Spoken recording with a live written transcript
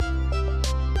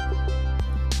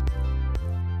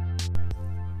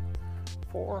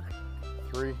4,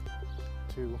 3,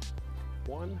 2,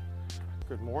 1.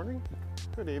 Good morning,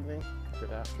 good evening,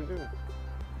 good afternoon.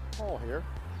 Paul here,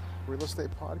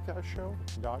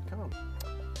 realestatepodcastshow.com.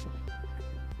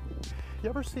 You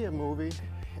ever see a movie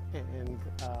and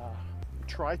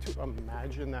try to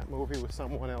imagine that movie with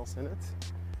someone else in it?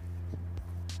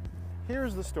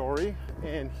 Here's the story,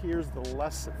 and here's the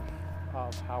lesson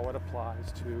of how it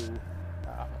applies to,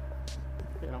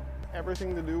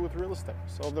 everything to do with real estate.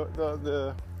 So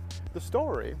the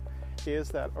story is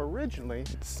that originally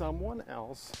someone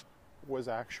else was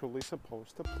actually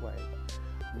supposed to play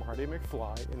Marty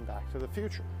McFly in Back to the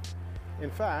Future.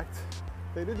 In fact,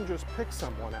 they didn't just pick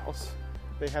someone else,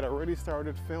 they had already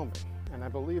started filming. And I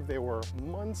believe they were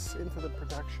months into the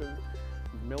production,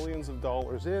 millions of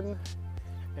dollars in,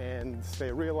 and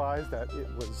they realized that it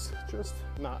was just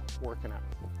not working out.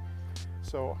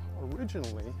 So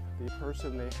originally, the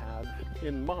person they had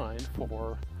in mind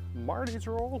for Marty's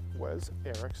role was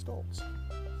Eric Stoltz.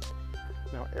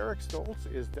 Now, Eric Stoltz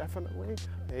is definitely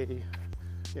a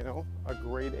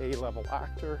grade A level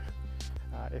actor.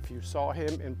 If you saw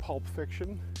him in Pulp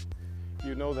Fiction,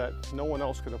 you know that no one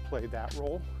else could have played that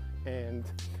role. And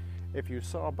if you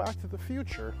saw Back to the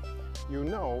Future, you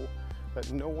know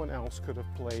that no one else could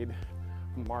have played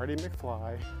Marty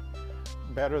McFly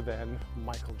better than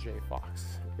Michael J.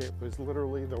 Fox. It was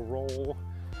literally the role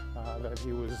that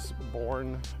he was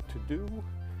born to do,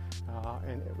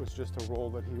 and it was just a role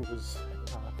that he was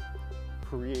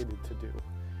created to do.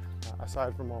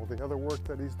 Aside from all the other work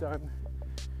that he's done,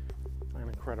 an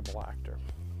incredible actor.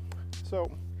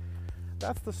 So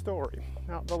that's the story.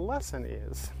 Now the lesson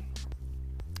is,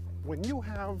 when you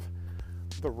have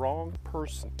the wrong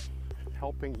person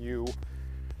helping you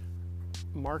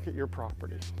market your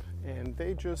property, and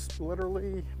they just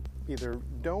literally either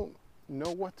don't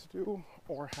know what to do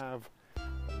or have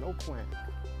no plan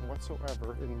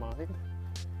whatsoever in mind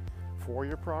for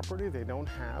your property. They don't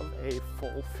have a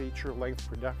full feature-length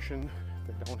production.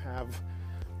 They don't have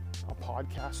a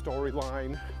podcast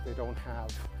storyline. They don't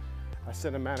have a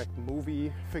cinematic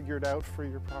movie figured out for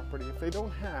your property. If they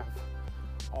don't have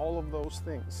all of those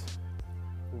things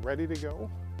ready to go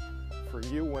for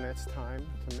you when it's time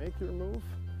to make your move,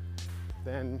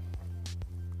 then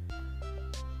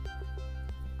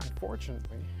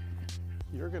unfortunately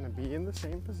you're going to be in the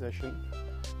same position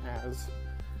as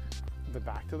the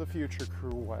Back to the Future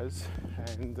crew was,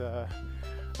 and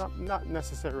not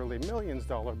necessarily $million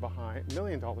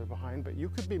behind, but you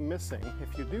could be missing,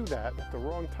 if you do that at the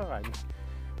wrong time,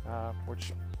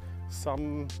 which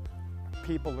some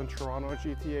people in Toronto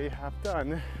GTA have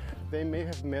done. They may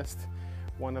have missed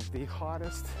one of the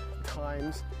hottest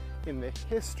times in the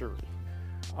history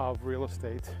of real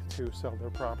estate to sell their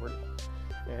property.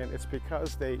 And it's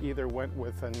because they either went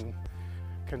with a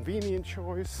convenient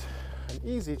choice, an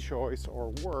easy choice, or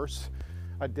worse,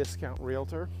 a discount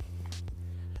realtor,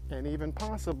 and even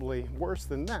possibly worse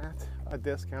than that, a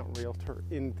discount realtor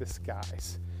in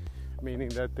disguise, meaning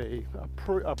that they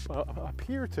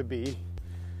appear to be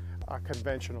a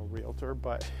conventional realtor,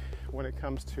 but when it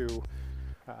comes to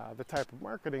the type of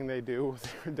marketing they do,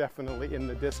 they're definitely in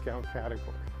the discount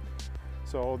category.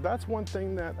 So that's one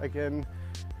thing that, again,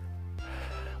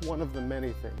 one of the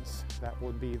many things that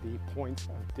would be the point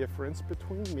of difference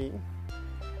between me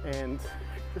and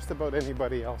just about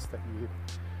anybody else that you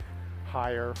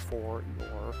hire for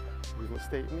your real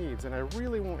estate needs. And I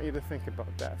really want you to think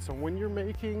about that. So when you're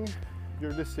making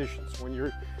your decisions, when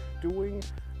you're doing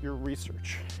your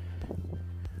research,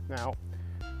 now,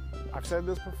 I've said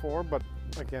this before, but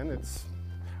again, it's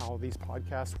how these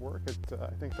podcasts work.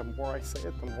 I think the more I say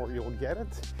it, the more you'll get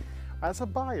it. As a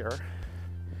buyer,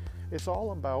 it's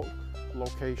all about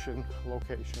location,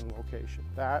 location, location.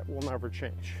 That will never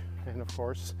change. And of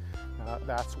course,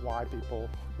 that's why people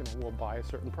will buy a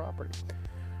certain property.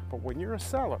 But when you're a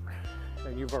seller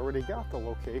and you've already got the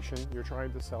location, you're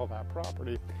trying to sell that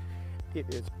property,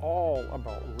 it is all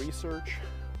about research,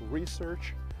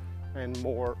 and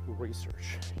more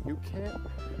research. You can't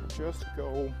just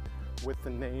go with the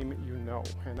name you know.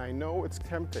 And I know it's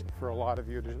tempting for a lot of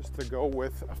you to just to go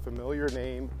with a familiar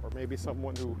name, or maybe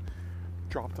someone who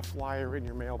dropped a flyer in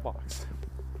your mailbox.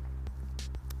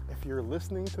 If you're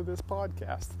listening to this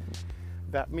podcast,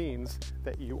 that means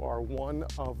that you are one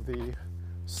of the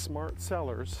smart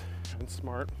sellers and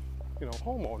smart,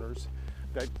 homeowners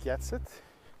that gets it,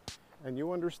 and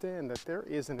you understand that there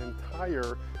is an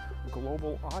entire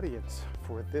global audience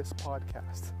for this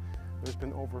podcast. There's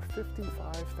been over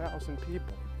 55,000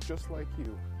 people just like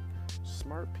you,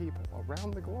 smart people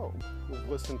around the globe, who've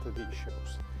listened to these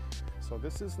shows. So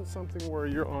this isn't something where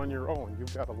you're on your own.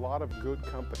 You've got a lot of good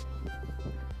company.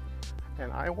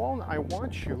 And I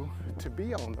want you to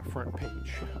be on the front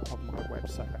page of my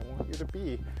website. I want you to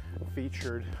be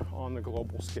featured on the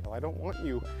global scale. I don't want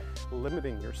you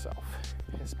limiting yourself.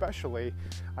 Especially,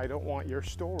 I don't want your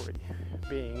story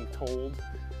being told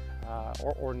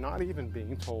or not even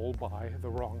being told by the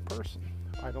wrong person.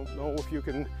 I don't know if you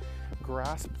can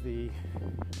grasp the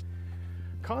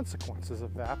consequences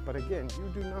of that, but again, you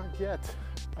do not get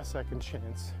a second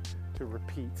chance to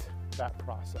repeat that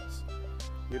process.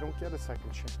 You don't get a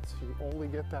second chance. You only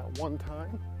get that one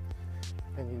time,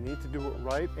 and you need to do it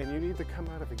right, and you need to come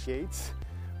out of the gates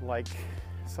like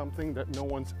something that no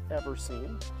one's ever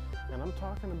seen. And I'm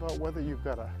talking about whether you've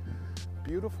got a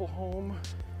beautiful home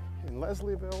in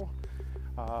Leslieville,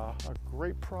 a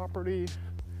great property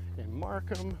in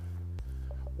Markham,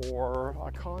 or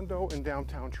a condo in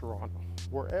downtown Toronto.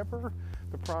 Wherever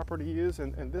the property is,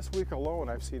 and this week alone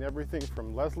I've seen everything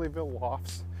from Leslieville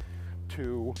lofts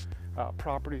to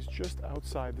properties just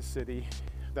outside the city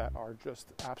that are just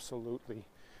absolutely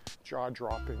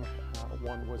jaw-dropping.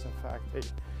 One was in fact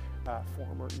a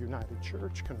former United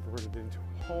Church converted into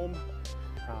a home,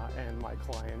 and my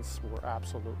clients were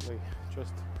absolutely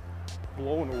just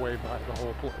blown away by the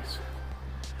whole place.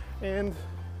 And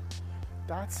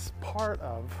that's part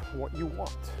of what you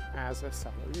want as a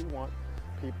seller. You want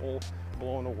people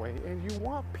blown away, and you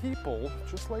want people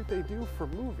just like they do for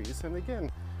movies. And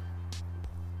again,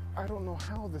 I don't know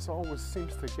how this always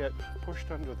seems to get pushed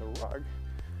under the rug,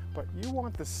 but you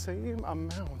want the same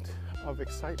amount of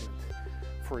excitement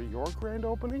for your grand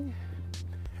opening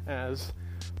as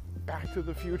Back to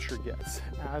the Future gets,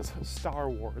 as Star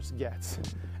Wars gets,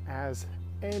 as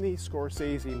any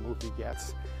Scorsese movie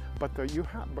gets. But you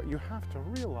have to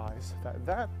realize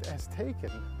that has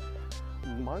taken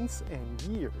months and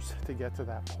years to get to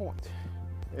that point.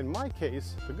 In my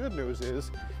case, the good news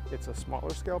is it's a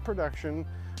smaller scale production.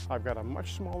 I've got a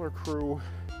much smaller crew.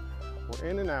 We're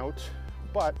in and out,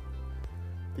 but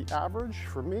the average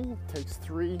for me takes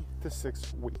 3 to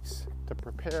 6 weeks to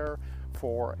prepare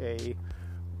for a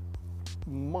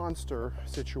monster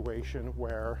situation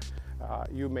where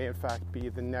you may in fact be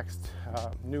the next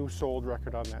new sold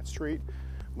record on that street.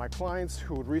 My clients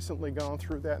who had recently gone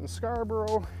through that in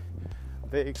Scarborough,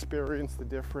 they experienced the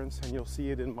difference, and you'll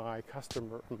see it in my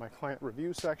client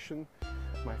review section,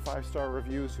 my 5-star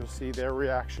reviews. You'll see their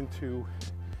reaction to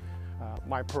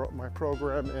my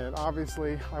program, and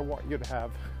obviously I want you to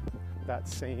have that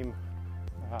same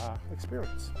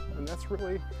experience. And that's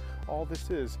really all this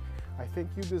is. I think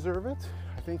you deserve it.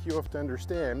 I think you have to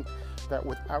understand that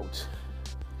without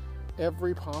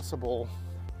every possible,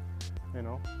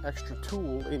 extra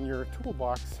tool in your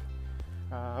toolbox,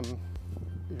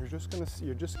 you're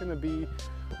just gonna be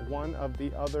one of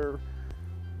the other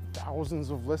thousands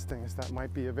of listings that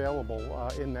might be available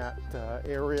in that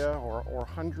area, or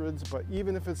hundreds. But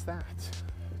even if it's that,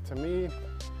 to me,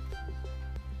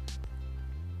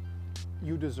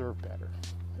 you deserve better.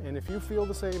 And if you feel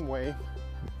the same way,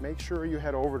 make sure you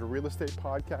head over to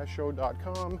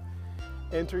realestatepodcastshow.com,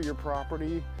 enter your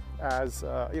property as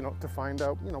to find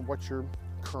out what your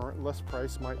current list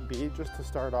price might be, just to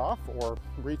start off, or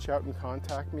reach out and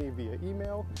contact me via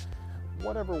email,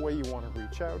 whatever way you want to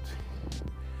reach out.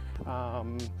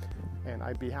 And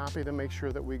I'd be happy to make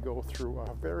sure that we go through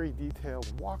a very detailed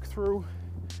walkthrough,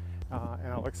 and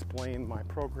I'll explain my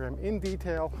program in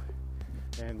detail.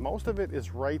 And most of it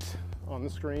is right on the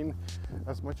screen.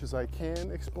 As much as I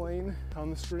can explain on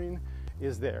the screen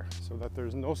is there, so that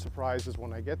there's no surprises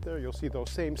when I get there. You'll see those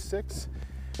same 6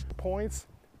 points,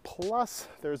 plus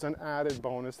there's an added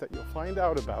bonus that you'll find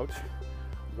out about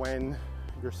when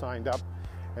you're signed up,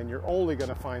 and you're only going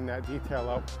to find that detail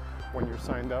out when you're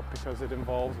signed up, because it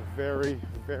involves a very,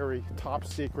 very top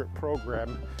secret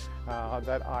program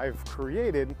that I've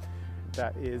created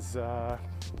that is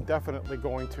definitely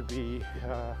going to be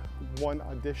one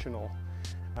additional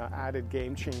added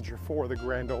game changer for the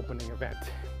grand opening event.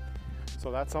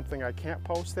 So that's something I can't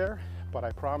post there, but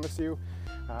I promise you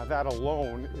that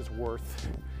alone is worth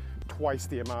twice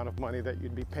the amount of money that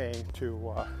you'd be paying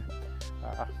to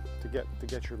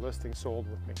get your listing sold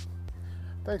with me.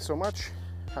 Thanks so much.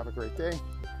 Have a great day.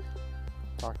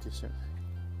 Talk to you soon.